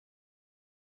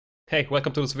Hey,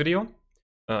 welcome to this video.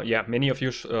 Yeah, many of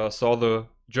you saw the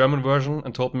German version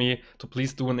and told me to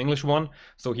please do an English one.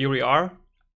 So here we are.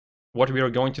 What we are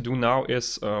going to do now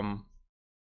is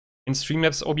in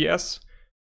Streamlabs OBS,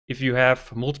 if you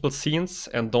have multiple scenes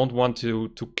and don't want to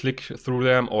click through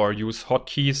them or use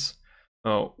hotkeys,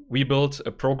 we built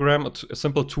a program, a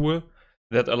simple tool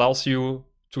that allows you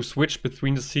to switch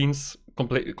between the scenes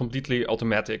completely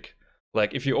automatic.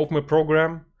 Like if you open a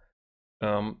program,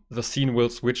 the scene will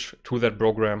switch to that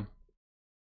program.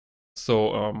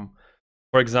 So,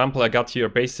 for example, I got here a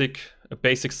basic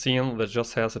scene that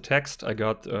just has a text. I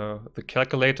got the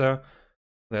calculator,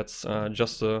 that's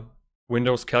just a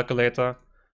Windows calculator.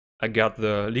 I got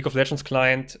the League of Legends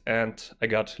client, and I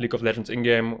got League of Legends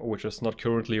in-game, which is not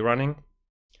currently running.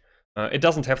 It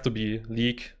doesn't have to be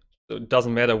League. It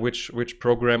doesn't matter which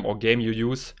program or game you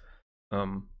use.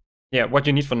 Yeah, what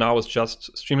you need for now is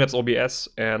just Streamlabs OBS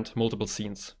and multiple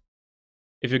scenes.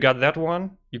 If you got that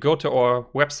one, you go to our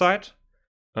website.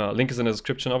 Link is in the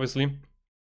description, obviously,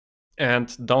 and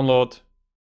download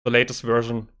the latest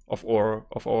version of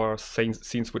our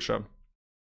scene switcher.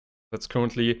 That's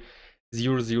currently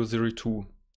 0002.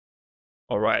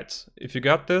 All right, if you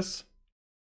got this,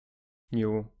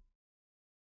 you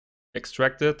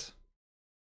extract it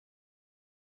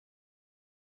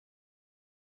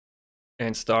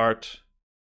and start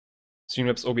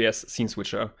Streamlabs OBS Scene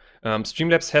Switcher.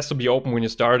 Streamlabs has to be open when you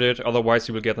start it, otherwise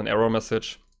you will get an error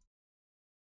message.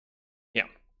 Yeah.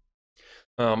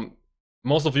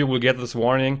 Most of you will get this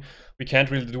warning. We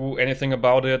can't really do anything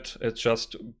about it. It's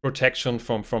just protection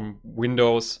from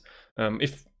Windows.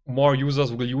 If more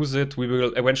users will use it, we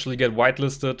will eventually get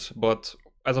whitelisted, but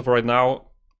as of right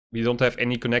now, we don't have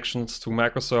any connections to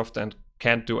Microsoft and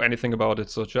can't do anything about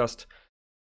it, so just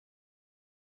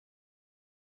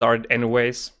start it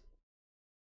anyways.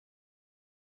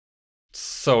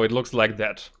 So it looks like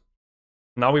that.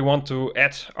 Now we want to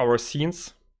add our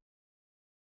scenes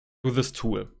to this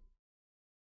tool.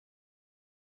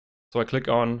 So I click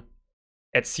on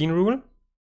Add Scene Rule.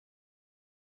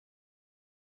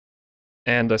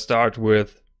 And I start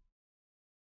with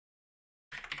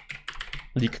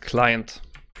League Client.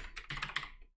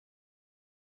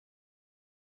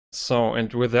 So,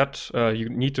 and with that, you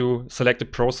need to select a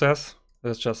process.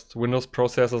 That's just Windows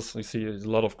processes. You see a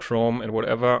lot of Chrome and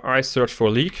whatever. I search for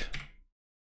League.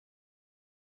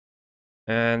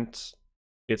 And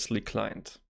it's League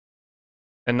Client.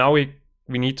 And now we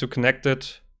need to connect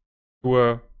it to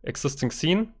a existing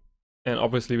scene. And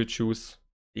obviously we choose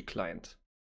League Client.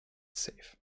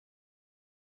 Save.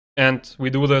 And we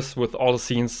do this with all the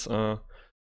scenes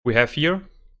we have here.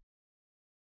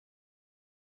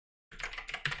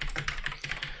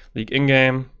 League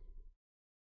in-game.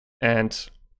 And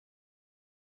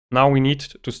now we need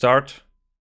to start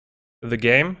the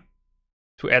game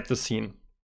to add the scene.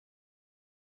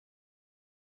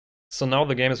 So now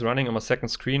the game is running on my second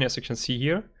screen, as you can see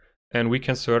here, and we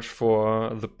can search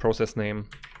for the process name.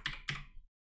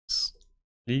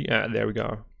 There we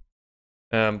go.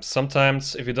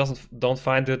 Sometimes if it don't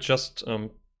find it, just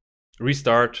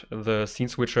restart the scene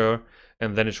switcher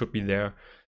and then it should be there.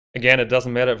 Again, it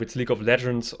doesn't matter if it's League of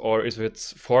Legends or if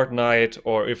it's Fortnite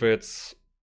or if it's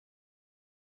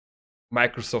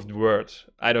Microsoft Word.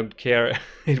 I don't care.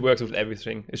 It works with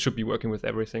everything. It should be working with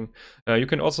everything. You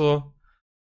can also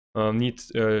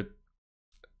choose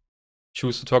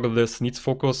to toggle this needs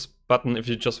focus button if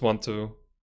you just want to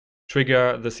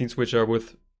trigger the scene switcher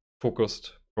with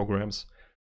focused programs.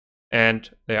 And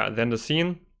yeah, then the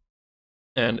scene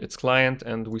and its client,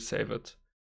 and we save it.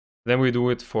 Then we do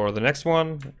it for the next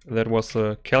one. That was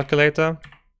a calculator.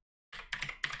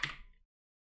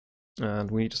 And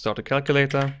we need to start a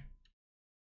calculator.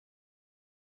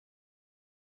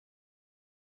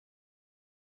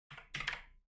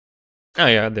 Ah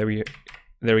yeah, there we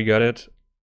got it.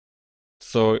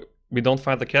 So we don't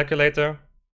find the calculator.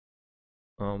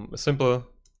 A simple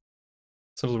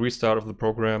restart of the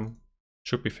program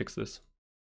should be fix this.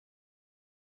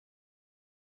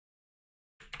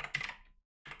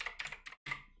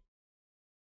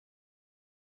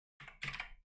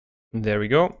 There we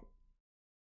go.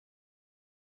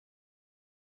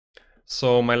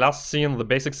 So my last scene, the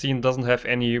basic scene, doesn't have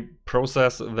any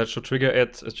process that should trigger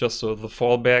it. It's just the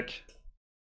fallback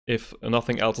if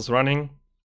nothing else is running.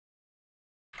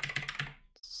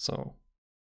 So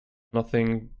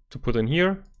nothing to put in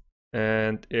here,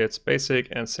 and it's basic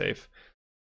and save.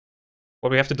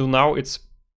 What we have to do now is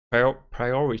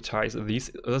prioritize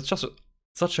these. That's just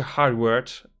such a hard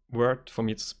word for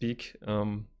me to speak.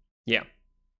 Yeah.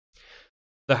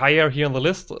 The higher here on the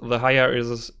list, the higher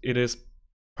it is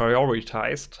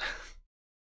prioritized.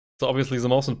 So obviously the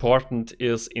most important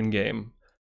is in-game.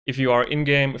 If you are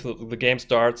in-game, if the game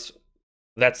starts,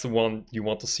 that's the one you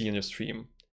want to see in your stream.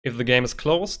 If the game is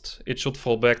closed, it should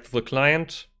fall back to the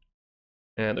client.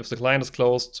 And if the client is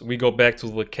closed, we go back to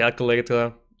the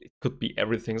calculator. It could be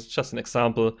everything, it's just an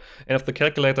example. And if the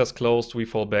calculator is closed, we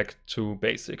fall back to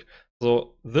basic.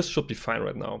 So this should be fine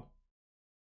right now.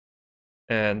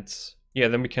 And yeah,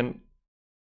 then we can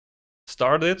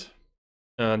start it.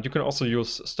 And you can also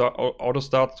use auto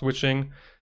start switching,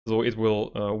 so it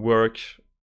will work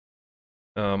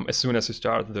as soon as you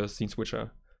start the scene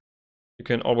switcher. You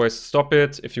can always stop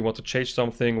it if you want to change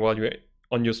something while you're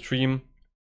on your stream.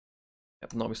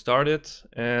 Yep, now we start it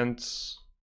and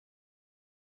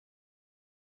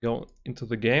go into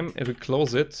the game and we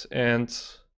close it. And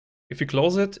if you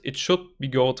close it, it should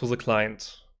go to the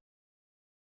client.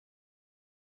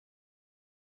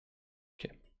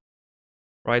 Okay,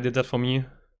 Ryan did that for me.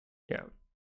 Yeah,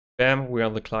 bam, we're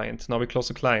on the client. Now we close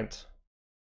the client.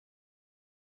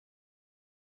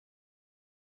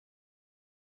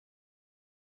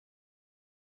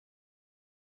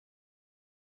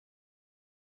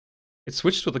 It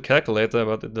switched to the calculator,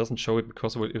 but it doesn't show it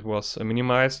because it was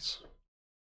minimized.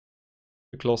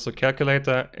 We close the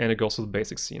calculator and it goes to the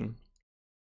basic scene.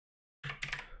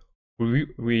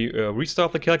 We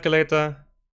restart the calculator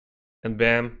and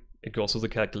bam, it goes to the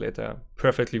calculator.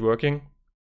 Perfectly working.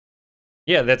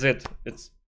 Yeah, that's it.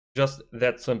 It's just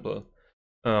that simple.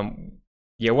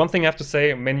 Yeah, one thing I have to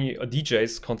say, many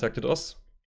DJs contacted us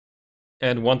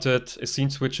and wanted a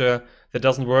scene switcher that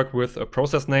doesn't work with a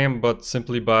process name, but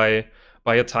simply by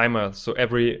a timer. So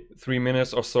every 3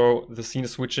 minutes or so, the scene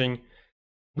is switching.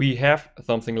 We have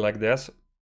something like that,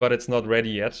 but it's not ready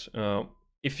yet.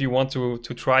 If you want to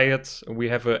try it, we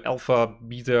have an alpha,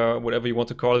 beta, whatever you want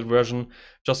to call it version.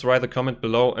 Just write a comment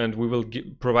below and we will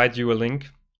provide you a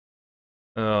link.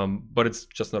 But it's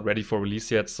just not ready for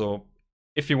release yet. So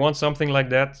if you want something like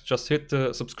that, just hit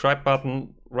the subscribe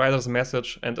button, write us a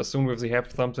message, and as soon as we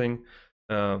have something,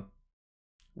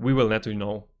 we will let you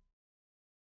know.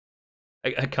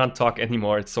 I can't talk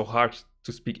anymore. It's so hard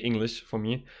to speak English for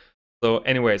me. So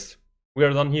anyways, we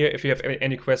are done here. If you have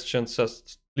any questions,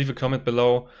 just leave a comment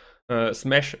below.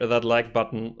 Smash that like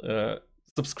button.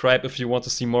 Subscribe if you want to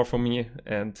see more from me.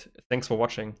 And thanks for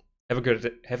watching. Have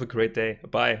a great day.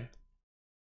 Bye.